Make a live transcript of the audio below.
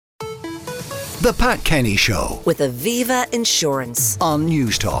The Pat Kenny Show with Aviva Insurance on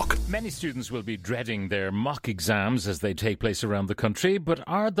News Talk. Many students will be dreading their mock exams as they take place around the country, but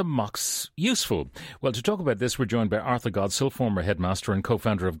are the mocks useful? Well, to talk about this, we're joined by Arthur Godsil, former headmaster and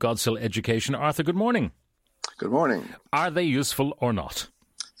co-founder of Godsil Education. Arthur, good morning. Good morning. Are they useful or not?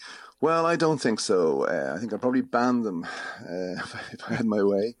 Well, I don't think so. I think I'd probably ban them if I had my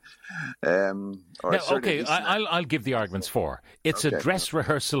way. I'll give the arguments for. It's a dress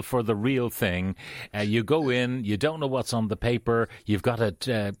rehearsal for the real thing. You go in, you don't know what's on the paper. You've got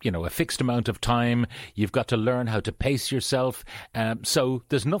a fixed amount of time. You've got to learn how to pace yourself. So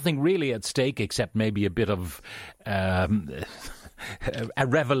there's nothing really at stake except maybe a bit of a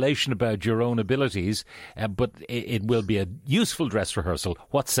revelation about your own abilities, but it will be a useful dress rehearsal.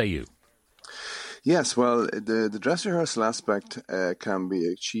 What say you? Yes, well, the dress rehearsal aspect can be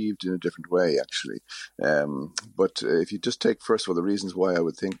achieved in a different way, actually. But if you just take, first of all, the reasons why I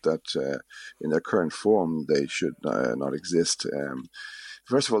would think that in their current form they should not exist.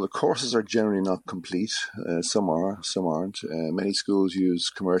 First of all, the courses are generally not complete. Some are, some aren't. Many schools use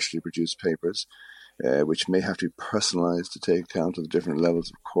commercially produced papers, which may have to be personalised to take account of the different levels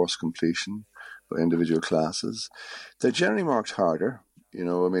of course completion by individual classes. They're generally marked harder. In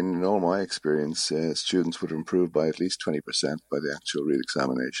all my experience, students would improve by at least 20% by the actual real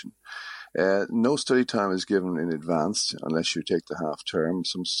examination. No study time is given in advance unless you take the half term.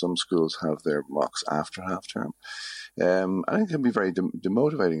 Some schools have their mocks after half term. I think it can be very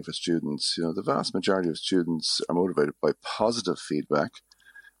demotivating for students. The vast majority of students are motivated by positive feedback.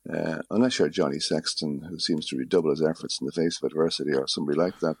 Unless you're Johnny Sexton, who seems to redouble his efforts in the face of adversity, or somebody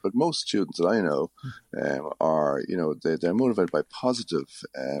like that. But most students that I know are, they're motivated by positive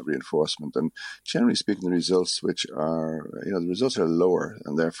reinforcement. And generally speaking, the results the results are lower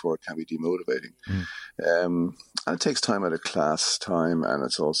and therefore can be demotivating. And it takes time out of class time, and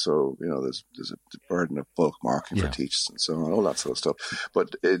it's also, there's a burden of bulk marking for teachers and so on, all that sort of stuff.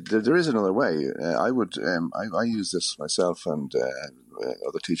 But there is another way. I use this myself, and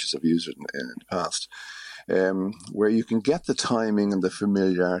other teachers have used it in the past, where you can get the timing and the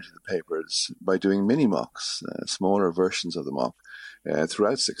familiarity of the papers by doing mini mocks, smaller versions of the mock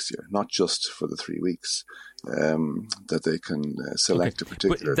throughout 6th year, not just for the 3 weeks, that they can select a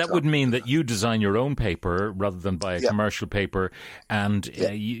particular. But that would mean that you design your own paper rather than buy a commercial paper, and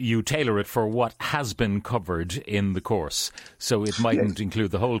you tailor it for what has been covered in the course. So it mightn't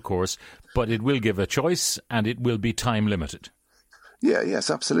include the whole course, but it will give a choice and it will be time limited. Yes,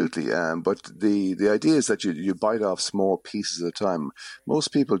 absolutely. But the idea is that you bite off small pieces at a time. Most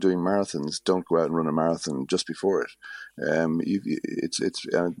people doing marathons don't go out and run a marathon just before it. But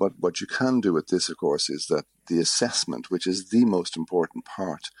what you can do with this, of course, is that the assessment, which is the most important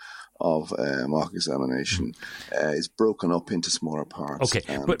part of mock examination, is broken up into smaller parts. Okay,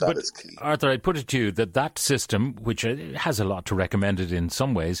 and but that is key. Arthur, I'd put it to you that system, which has a lot to recommend it in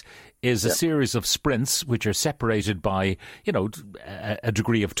some ways, is a series of sprints which are separated by, a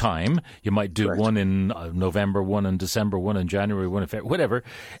degree of time. You might do one in November, one in December, one in January, one in February, whatever.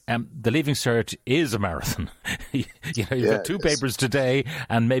 The Leaving Cert is a marathon. You've got two papers today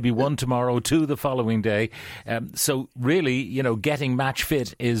and maybe one tomorrow, two the following day. So really, getting match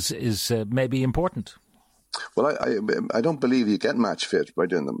fit is maybe important. Well, I don't believe you get match fit by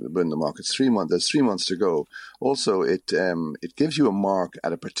doing the mock. It's 3 months. There's 3 months to go. Also, it gives you a mark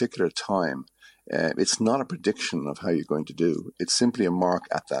at a particular time. It's not a prediction of how you're going to do. It's simply a mark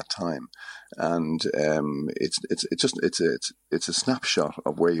at that time, and it's a snapshot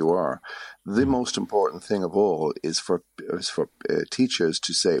of where you are. The most important thing of all is for teachers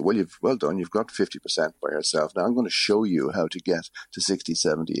to say, well done, you've got 50% by yourself. Now I'm going to show you how to get to 60,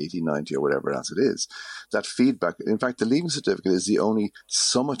 70, 80, 90, or whatever else it is. That feedback, in fact, the Leaving Certificate is the only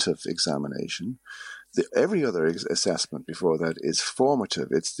summative examination. Every other assessment before that is formative.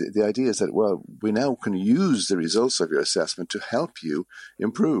 It's the idea is that, we now can use the results of your assessment to help you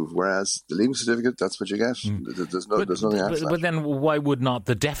improve, whereas the Leaving Certificate, that's what you get. There's nothing after that. But then why would not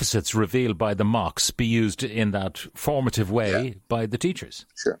the deficits revealed by the mocks be used in that formative way by the teachers?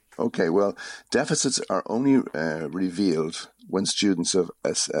 Sure. Okay, well, deficits are only revealed when students have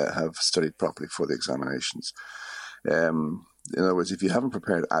studied properly for the examinations. In other words, if you haven't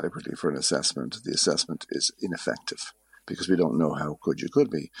prepared adequately for an assessment, the assessment is ineffective because we don't know how good you could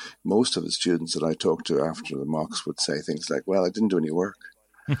be. Most of the students that I talk to after the mocks would say things like, well, I didn't do any work.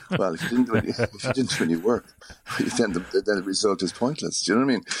 Well, if you didn't do any work, then the result is pointless. Do you know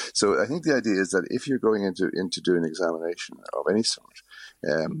what I mean? So I think the idea is that if you're going into doing an examination of any sort,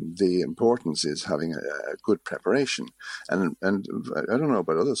 the importance is having a good preparation. And I don't know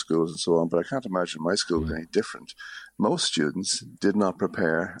about other schools and so on, but I can't imagine my school was any different. Most students did not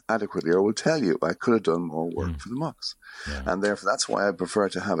prepare adequately, or will tell you, I could have done more work for the mocks. Yeah. And therefore, that's why I prefer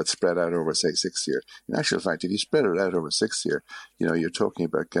to have it spread out over, say, 6 years. In actual fact, if you spread it out over 6 years, you're talking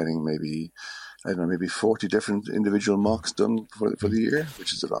about getting maybe 40 different individual mocks done for the year,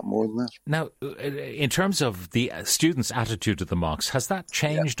 which is a lot more than that. Now, in terms of the students' attitude to the mocks, has that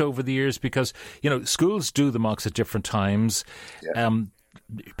changed over the years? Because, schools do the mocks at different times. Yeah.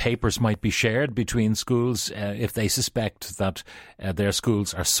 Papers might be shared between schools if they suspect that their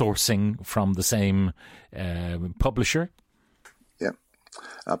schools are sourcing from the same publisher. Yeah,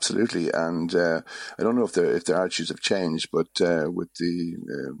 absolutely. And I don't know if their attitudes have changed, but with the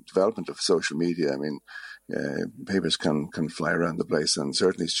development of social media, papers can fly around the place, and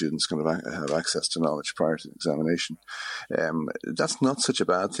certainly students can have access to knowledge prior to the examination. That's not such a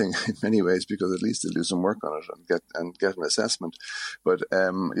bad thing in many ways, because at least they'll do some work on it and get an assessment. But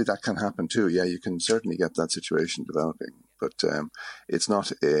that can happen too. Yeah, you can certainly get that situation developing, but it's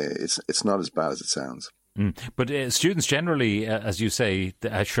not as bad as it sounds. But students generally, as you say,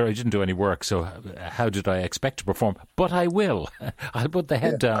 sure, I didn't do any work, so how did I expect to perform? But I will. I'll put the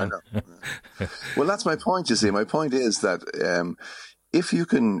head down. I know. Well, that's my point, you see. My point is that if you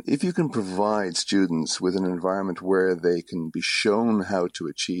can provide students with an environment where they can be shown how to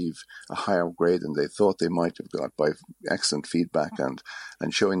achieve a higher grade than they thought they might have got by excellent feedback and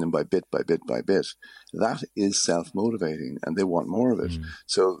showing them by bit, that is self-motivating, and they want more of it.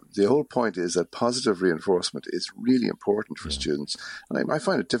 So the whole point is that positive reinforcement is really important for students. And I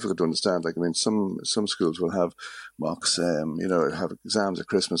find it difficult to understand. Some schools will have mocks, have exams at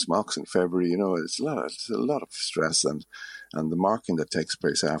Christmas, mocks in February. It's a lot of stress, and the marking that takes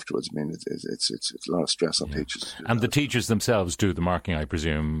place afterwards. It's a lot of stress on teachers. And the teachers themselves do the marking, I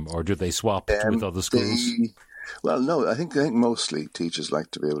presume, or do they swap with other schools? Well, no, I think mostly teachers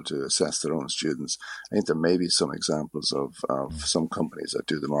like to be able to assess their own students. I think there may be some examples of some companies that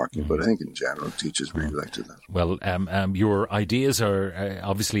do the marking, but I think in general teachers really like to do that. Well, your ideas are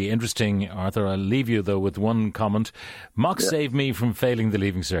obviously interesting, Arthur. I'll leave you, though, with one comment. Mocks saved me from failing the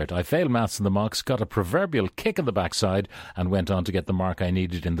Leaving Cert. I failed maths in the mocks, got a proverbial kick in the backside, and went on to get the mark I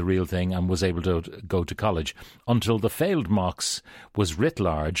needed in the real thing and was able to go to college. Until the failed mocks was writ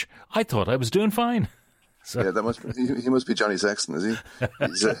large, I thought I was doing fine. So. Yeah, he must be Johnny Sexton, is he?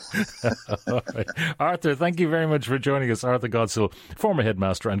 All right. Arthur, thank you very much for joining us. Arthur Godsil, former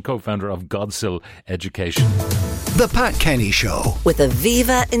headmaster and co-founder of Godsil Education. The Pat Kenny Show with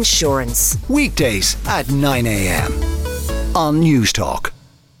Aviva Insurance. Weekdays at 9 a.m. on News Talk.